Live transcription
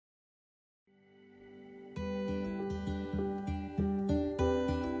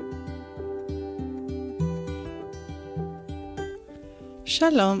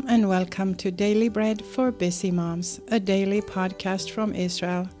Shalom and welcome to Daily Bread for Busy Moms, a daily podcast from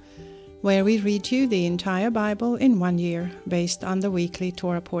Israel, where we read you the entire Bible in 1 year based on the weekly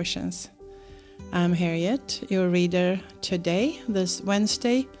Torah portions. I'm Harriet, your reader today, this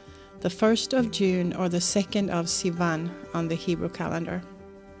Wednesday, the 1st of June or the 2nd of Sivan on the Hebrew calendar.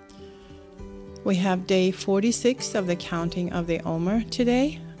 We have day 46 of the counting of the Omer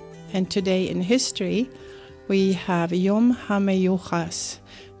today, and today in history, we have Yom HaMeyuchas,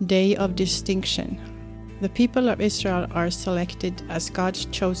 Day of Distinction. The people of Israel are selected as God's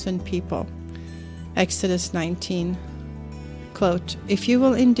chosen people. Exodus 19, quote, "If you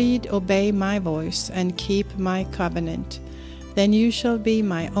will indeed obey my voice and keep my covenant, then you shall be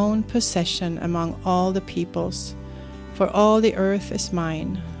my own possession among all the peoples. For all the earth is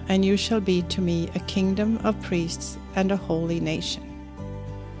mine, and you shall be to me a kingdom of priests and a holy nation."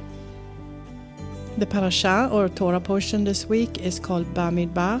 The parasha or Torah portion this week is called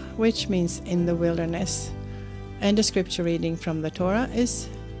Bamidbar, which means in the wilderness. And the scripture reading from the Torah is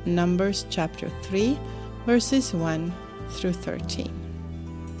Numbers chapter 3, verses 1 through 13.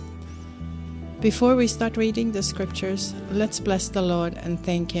 Before we start reading the scriptures, let's bless the Lord and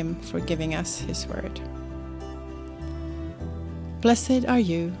thank Him for giving us His word. Blessed are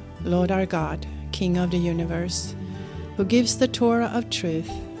you, Lord our God, King of the universe, who gives the Torah of truth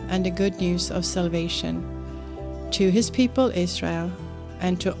and the good news of salvation to His people Israel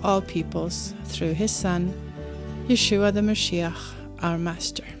and to all peoples through His Son, Yeshua the Mashiach, our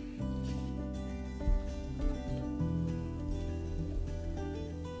Master.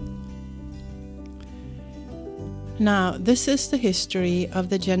 Now, this is the history of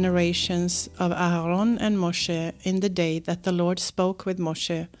the generations of Aaron and Moshe in the day that the Lord spoke with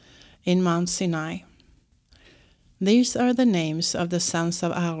Moshe in Mount Sinai. These are the names of the sons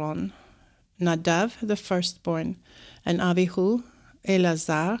of Aaron: Nadav, the firstborn, and Avihu,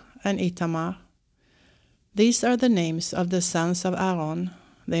 Elazar, and Itamar. These are the names of the sons of Aaron,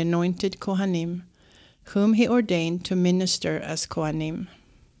 the anointed Kohanim, whom he ordained to minister as Kohanim.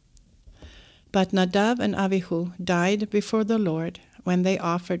 But Nadav and Avihu died before the Lord when they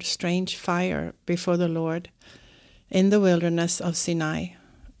offered strange fire before the Lord in the wilderness of Sinai,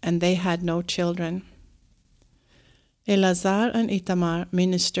 and they had no children. Elazar and Itamar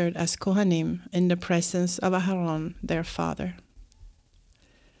ministered as Kohanim in the presence of Aaron, their father.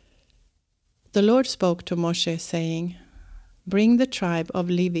 The Lord spoke to Moshe, saying, "Bring the tribe of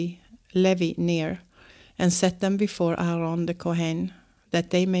Levi near, and set them before Aaron the Kohen,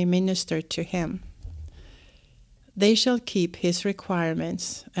 that they may minister to him. They shall keep his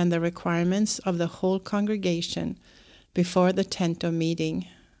requirements and the requirements of the whole congregation before the tent of meeting,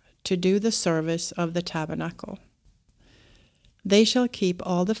 to do the service of the tabernacle. They shall keep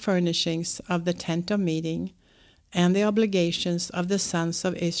all the furnishings of the tent of meeting and the obligations of the sons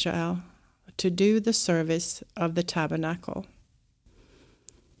of Israel to do the service of the tabernacle.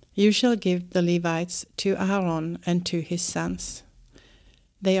 You shall give the Levites to Aaron and to his sons.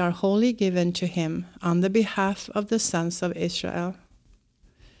 They are wholly given to him on the behalf of the sons of Israel.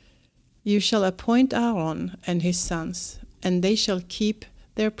 You shall appoint Aaron and his sons, and they shall keep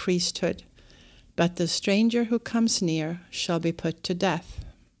their priesthood, but the stranger who comes near shall be put to death."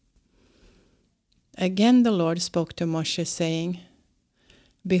 Again the Lord spoke to Moshe, saying,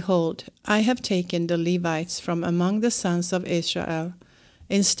 "Behold, I have taken the Levites from among the sons of Israel,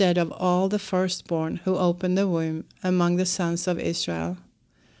 instead of all the firstborn who open the womb among the sons of Israel.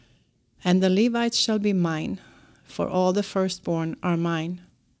 And the Levites shall be mine, for all the firstborn are mine.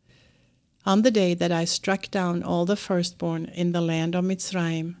 On the day that I struck down all the firstborn in the land of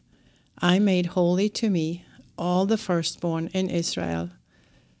Mitzrayim, I made holy to me all the firstborn in Israel,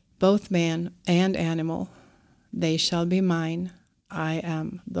 both man and animal. They shall be mine. I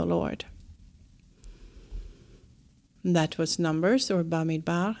am the Lord." That was Numbers, or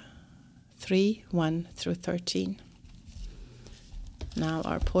Bamidbar, 3, 1 through 13. Now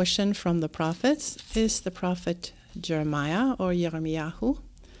our portion from the prophets is the prophet Jeremiah, or Yirmiyahu,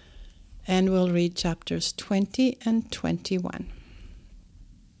 and we'll read chapters 20 and 21.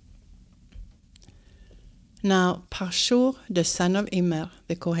 Now Pashur, the son of Immer,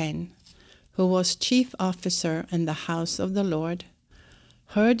 the Kohen, who was chief officer in the house of the Lord,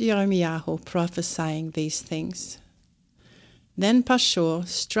 heard Yirmiyahu prophesying these things. Then Pashur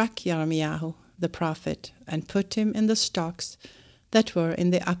struck Yirmiyahu, the prophet, and put him in the stocks that were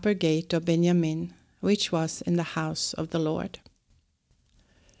in the upper gate of Benjamin, which was in the house of the Lord.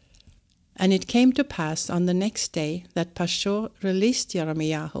 And it came to pass on the next day that Pashur released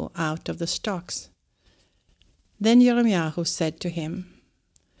Yirmiyahu out of the stocks. Then Yirmiyahu said to him,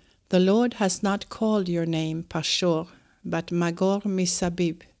 "The Lord has not called your name Pashur, but Magor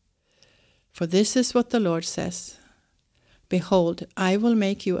Misabib. For this is what the Lord says, Behold, I will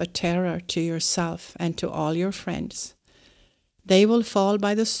make you a terror to yourself and to all your friends. They will fall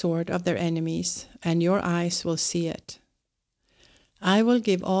by the sword of their enemies, and your eyes will see it. I will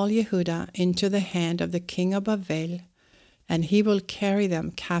give all Yehudah into the hand of the king of Bavel, and he will carry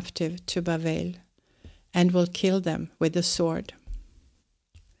them captive to Bavel, and will kill them with the sword.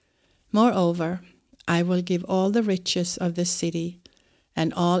 Moreover, I will give all the riches of the city,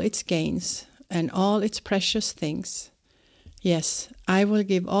 and all its gains, and all its precious things. Yes, I will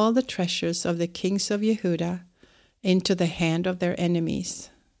give all the treasures of the kings of Yehudah into the hand of their enemies.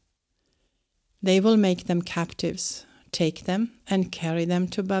 They will make them captives, take them, and carry them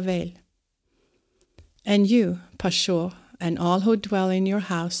to Bavel. And you, Pashur, and all who dwell in your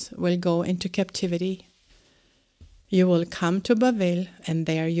house will go into captivity. You will come to Bavel, and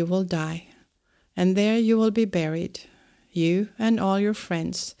there you will die, and there you will be buried, you and all your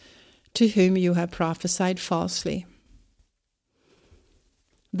friends, to whom you have prophesied falsely.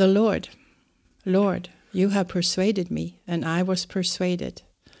 The Lord, you have persuaded me, and I was persuaded.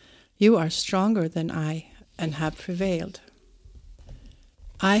 You are stronger than I, and have prevailed.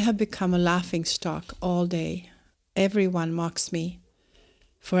 I have become a laughingstock all day. Everyone mocks me.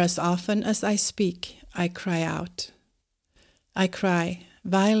 For as often as I speak, I cry out. I cry,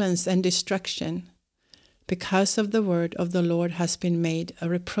 violence and destruction, because of the word of the Lord has been made a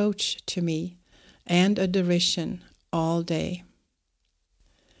reproach to me, and a derision all day.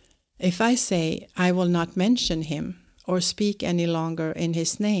 If I say, I will not mention him, or speak any longer in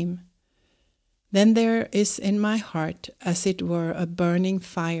his name, then there is in my heart as it were a burning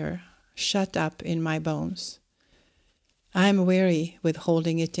fire shut up in my bones. I am weary with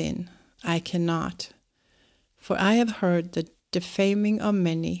holding it in. I cannot. For I have heard the defaming of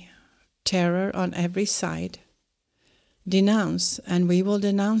many, terror on every side. Denounce, and we will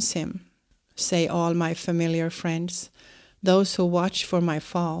denounce him, say all my familiar friends, those who watch for my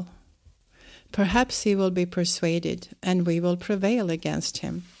fall. Perhaps he will be persuaded, and we will prevail against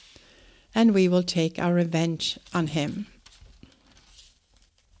him, and we will take our revenge on him.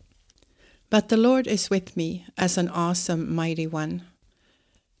 But the Lord is with me as an awesome mighty one.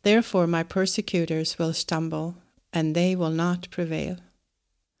 Therefore my persecutors will stumble, and they will not prevail.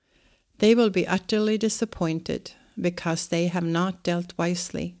 They will be utterly disappointed, because they have not dealt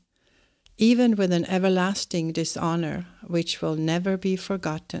wisely, even with an everlasting dishonor which will never be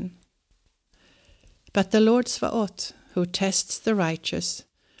forgotten. But the Lord Svaot, who tests the righteous,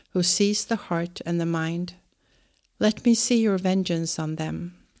 who sees the heart and the mind, let me see your vengeance on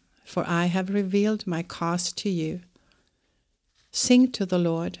them, for I have revealed my cause to you. Sing to the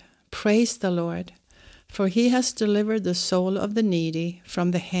Lord, praise the Lord, for he has delivered the soul of the needy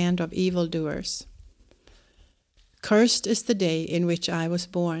from the hand of evildoers. Cursed is the day in which I was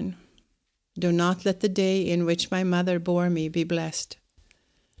born. Do not let the day in which my mother bore me be blessed.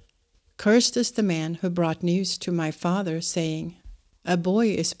 Cursed is the man who brought news to my father, saying, A boy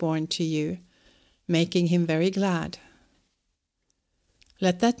is born to you, making him very glad.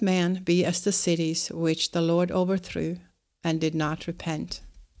 Let that man be as the cities which the Lord overthrew, and did not repent.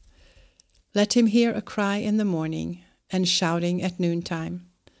 Let him hear a cry in the morning, and shouting at noontime,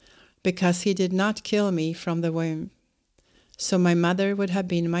 because he did not kill me from the womb. So my mother would have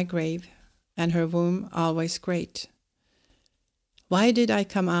been my grave, and her womb always great. Why did I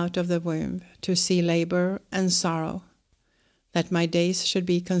come out of the womb to see labor and sorrow, that my days should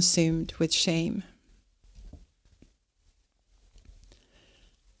be consumed with shame?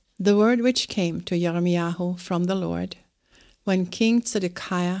 The word which came to Yirmiyahu from the Lord, when King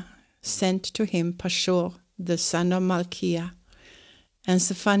Zedekiah sent to him Pashur the son of Malchiah, and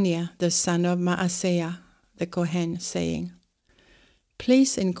Zephaniah the son of Maaseiah the Kohen, saying,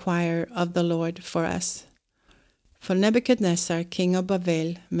 Please inquire of the Lord for us, for Nebuchadnezzar king of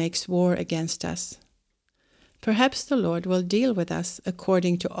Bavel makes war against us. Perhaps the Lord will deal with us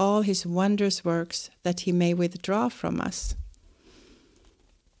according to all his wondrous works, that he may withdraw from us.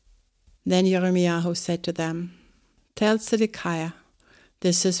 Then Yirmiyahu said to them, Tell Zedekiah,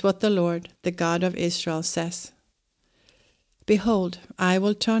 this is what the Lord, the God of Israel, says. Behold, I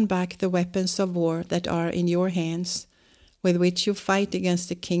will turn back the weapons of war that are in your hands, with which you fight against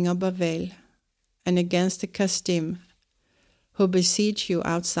the king of Bavel, and against the Kasdim, who besiege you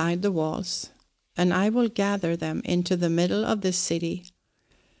outside the walls, and I will gather them into the middle of this city.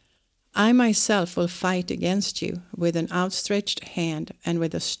 I myself will fight against you with an outstretched hand and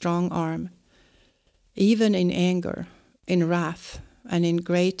with a strong arm, even in anger, in wrath, and in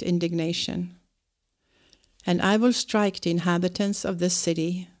great indignation. And I will strike the inhabitants of this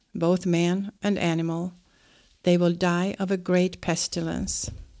city, both man and animal, They will die of a great pestilence.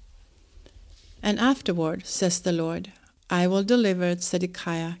 And afterward, says the Lord, I will deliver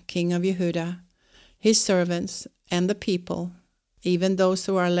Zedekiah, king of Yehudah, his servants, and the people, even those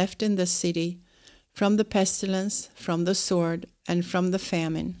who are left in the city, from the pestilence, from the sword, and from the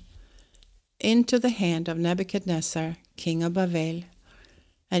famine, into the hand of Nebuchadnezzar, king of Babel,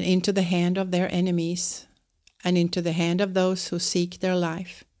 and into the hand of their enemies, and into the hand of those who seek their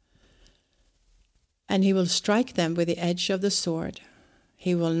life. And he will strike them with the edge of the sword.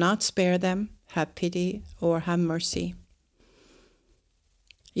 He will not spare them, have pity, or have mercy.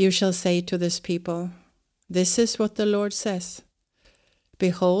 You shall say to this people, This is what the Lord says.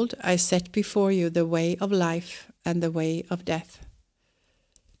 Behold, I set before you the way of life and the way of death.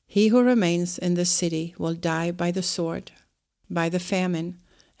 He who remains in the city will die by the sword, by the famine,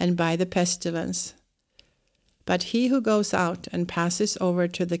 and by the pestilence. But he who goes out and passes over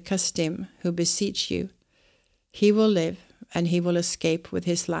to the Kasdim who besiege you, he will live, and he will escape with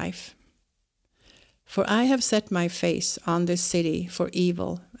his life. For I have set my face on this city for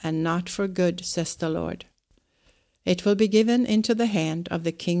evil and not for good, says the Lord. It will be given into the hand of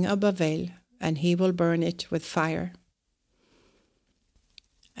the king of Babel, and he will burn it with fire.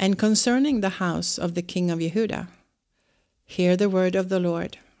 And concerning the house of the king of Yehudah, hear the word of the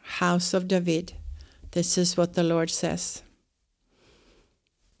Lord, house of David. This is what the Lord says.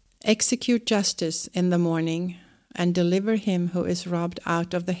 Execute justice in the morning, and deliver him who is robbed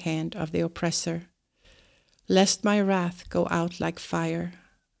out of the hand of the oppressor, lest my wrath go out like fire,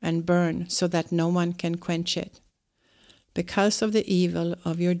 and burn so that no one can quench it, because of the evil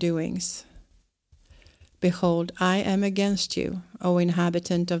of your doings. Behold, I am against you, O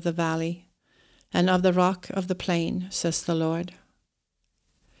inhabitant of the valley, and of the rock of the plain, says the Lord.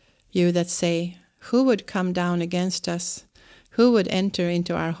 You that say, Who would come down against us? Who would enter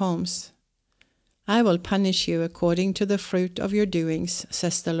into our homes? I will punish you according to the fruit of your doings,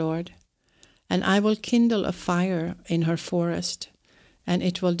 says the Lord. And I will kindle a fire in her forest, and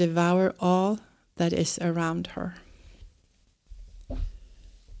it will devour all that is around her.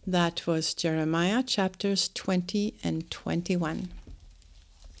 That was Jeremiah chapters 20 and 21.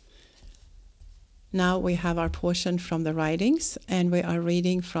 Now we have our portion from the writings, and we are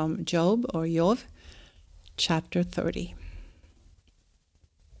reading from Job or Yov, chapter 30.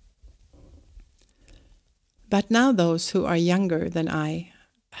 But now those who are younger than I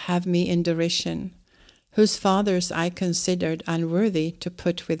have me in derision, whose fathers I considered unworthy to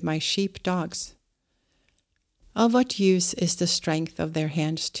put with my sheepdogs. Of what use is the strength of their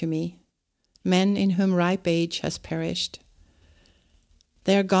hands to me, men in whom ripe age has perished?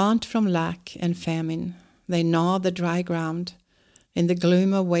 They are gaunt from lack and famine. They gnaw the dry ground in the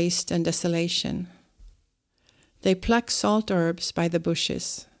gloom of waste and desolation. They pluck salt herbs by the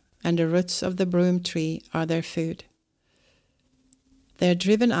bushes, and the roots of the broom tree are their food. They are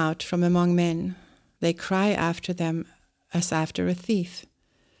driven out from among men. They cry after them as after a thief,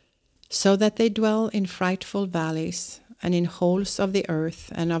 so that they dwell in frightful valleys and in holes of the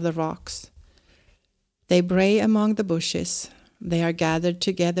earth and of the rocks. They bray among the bushes. They are gathered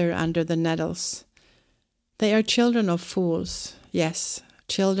together under the nettles. They are children of fools, yes,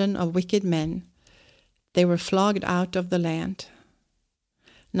 children of wicked men. They were flogged out of the land.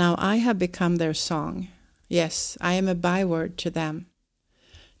 Now I have become their song. Yes, I am a byword to them.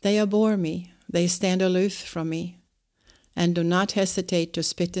 They abhor me. They stand aloof from me, and do not hesitate to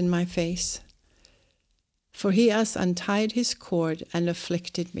spit in my face. For he has untied his cord and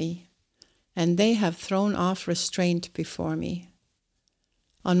afflicted me, and they have thrown off restraint before me.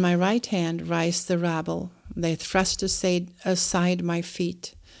 On my right hand rise the rabble. They thrust aside my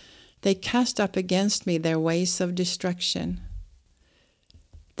feet. They cast up against me their ways of destruction.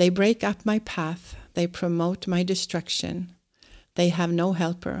 They break up my path. They promote my destruction. They have no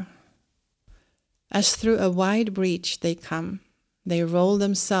helper. As through a wide breach they come. They roll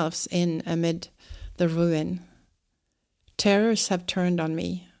themselves in amid the ruin. Terrors have turned on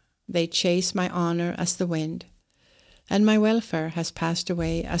me. They chase my honor as the wind, and my welfare has passed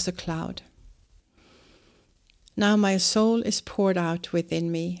away as a cloud. Now my soul is poured out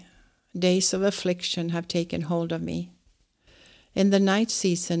within me. Days of affliction have taken hold of me. In the night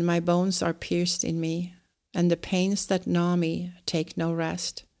season my bones are pierced in me, and the pains that gnaw me take no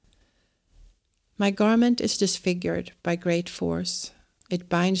rest. My garment is disfigured by great force. It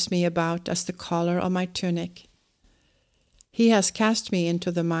binds me about as the collar of my tunic. He has cast me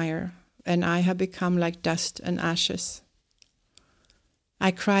into the mire, and I have become like dust and ashes.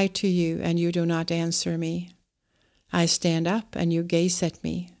 I cry to you, and you do not answer me. I stand up, and you gaze at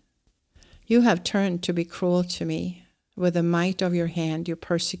me. You have turned to be cruel to me. With the might of your hand you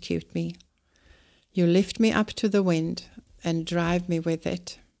persecute me. You lift me up to the wind and drive me with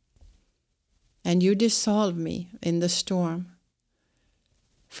it. And you dissolve me in the storm.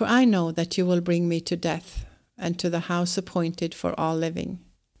 For I know that you will bring me to death and to the house appointed for all living.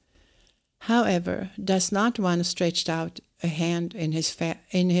 However, does not one stretch out a hand in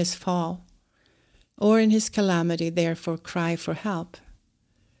his fall, or in his calamity therefore cry for help?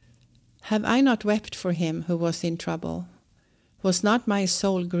 Have I not wept for him who was in trouble? Was not my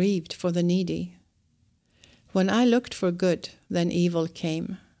soul grieved for the needy? When I looked for good, then evil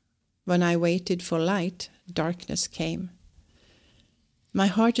came. When I waited for light, darkness came. My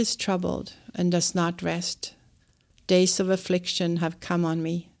heart is troubled and does not rest. Days of affliction have come on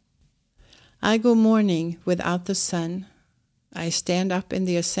me. I go mourning without the sun. I stand up in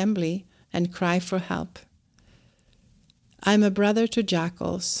the assembly and cry for help. I am a brother to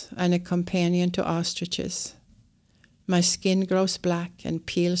jackals and a companion to ostriches. My skin grows black and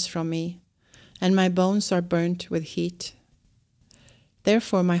peels from me, and my bones are burnt with heat.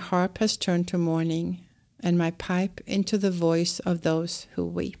 Therefore my harp has turned to mourning, and my pipe into the voice of those who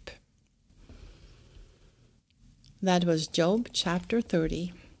weep. That was Job chapter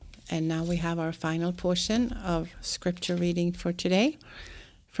 30. And now we have our final portion of scripture reading for today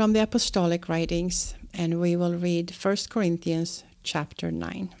from the Apostolic Writings, and we will read 1 Corinthians chapter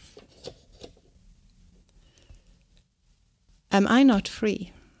 9. Am I not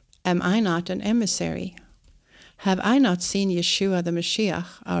free? Am I not an emissary? Have I not seen Yeshua the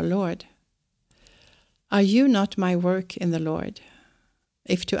Mashiach, our Lord? Are you not my work in the Lord?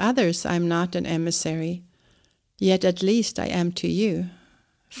 If to others I am not an emissary, yet at least I am to you,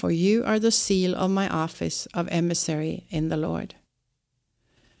 for you are the seal of my office of emissary in the Lord.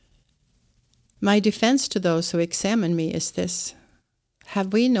 My defense to those who examine me is this: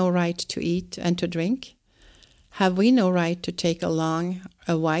 have we no right to eat and to drink? Have we no right to take along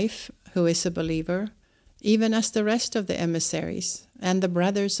a wife who is a believer, even as the rest of the emissaries and the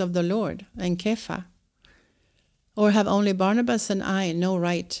brothers of the Lord and Kepha? Or have only Barnabas and I no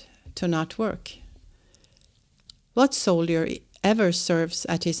right to not work? What soldier ever serves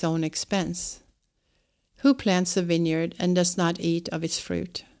at his own expense? Who plants a vineyard and does not eat of its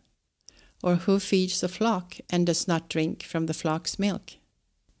fruit? Or who feeds a flock and does not drink from the flock's milk?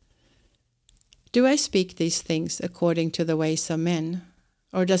 Do I speak these things according to the ways of men?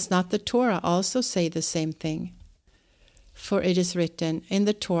 Or does not the Torah also say the same thing? For it is written in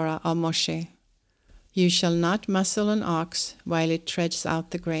the Torah of Moshe, "You shall not muzzle an ox while it treads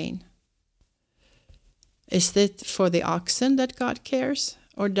out the grain." Is it for the oxen that God cares,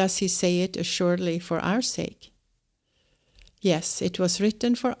 or does he say it assuredly for our sake? Yes, it was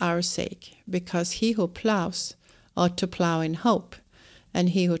written for our sake, because he who plows ought to plow in hope, and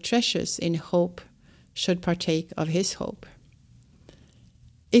he who treasures in hope should partake of his hope.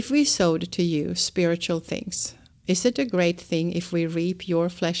 If we sowed to you spiritual things, is it a great thing if we reap your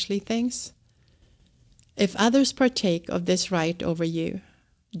fleshly things? If others partake of this right over you,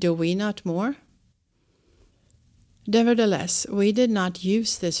 do we not more? Nevertheless, we did not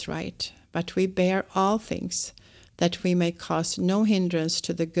use this right, but we bear all things, that we may cause no hindrance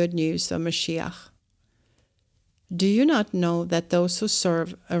to the good news of Mashiach. Do you not know that those who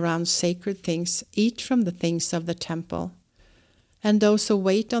serve around sacred things eat from the things of the temple, and those who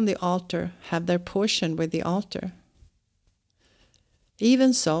wait on the altar have their portion with the altar?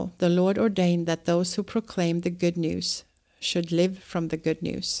 Even so, the Lord ordained that those who proclaim the good news should live from the good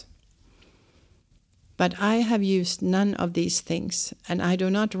news. But I have used none of these things, and I do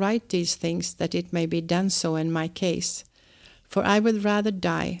not write these things that it may be done so in my case, for I would rather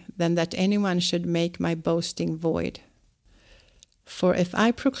die than that anyone should make my boasting void. For if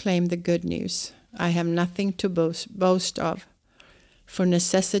I proclaim the good news, I have nothing to boast of, for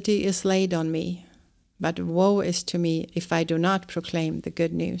necessity is laid on me, but woe is to me if I do not proclaim the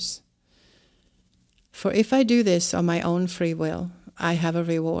good news. For if I do this of my own free will, I have a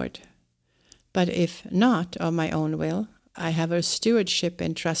reward. But if not of my own will, I have a stewardship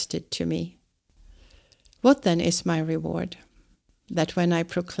entrusted to me. What then is my reward? That when I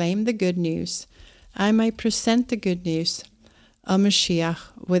proclaim the good news, I may present the good news of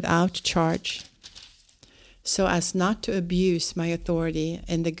Mashiach without charge, so as not to abuse my authority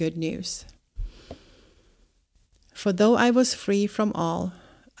in the good news. For though I was free from all,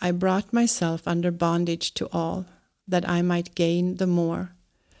 I brought myself under bondage to all, that I might gain the more.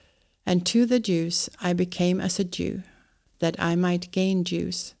 And to the Jews I became as a Jew, that I might gain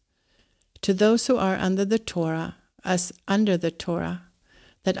Jews. To those who are under the Torah, as under the Torah,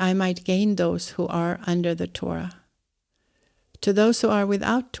 that I might gain those who are under the Torah. To those who are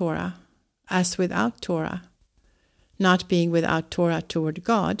without Torah, as without Torah, not being without Torah toward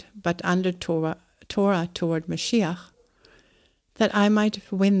God, but under Torah Torah toward Mashiach, that I might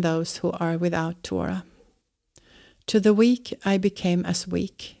win those who are without Torah. To the weak I became as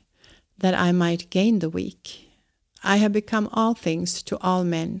weak, that I might gain the weak. I have become all things to all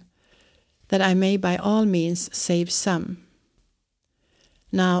men, that I may by all means save some.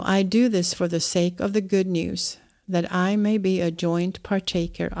 Now I do this for the sake of the good news, that I may be a joint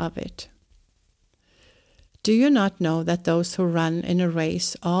partaker of it. Do you not know that those who run in a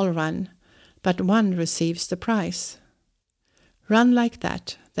race all run, but one receives the prize? Run like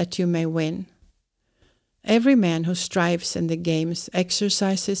that you may win. Every man who strives in the games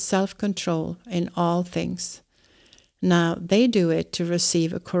exercises self-control in all things. Now they do it to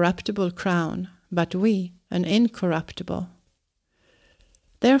receive a corruptible crown, but we an incorruptible.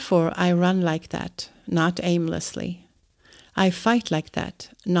 Therefore I run like that, not aimlessly. I fight like that,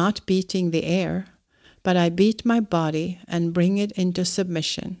 not beating the air, but I beat my body and bring it into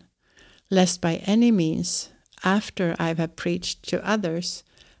submission, lest by any means, after I have preached to others,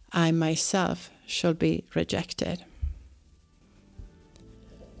 I myself shall be rejected.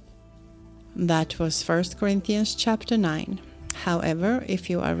 That was 1 Corinthians chapter 9. However, if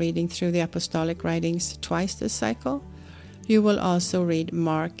you are reading through the apostolic writings twice this cycle, you will also read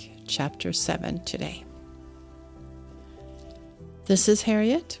Mark chapter 7 today. This is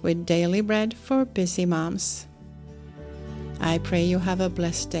Harriet with Daily Bread for Busy Moms. I pray you have a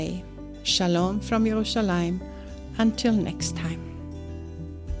blessed day. Shalom from Yerushalayim. Until next time.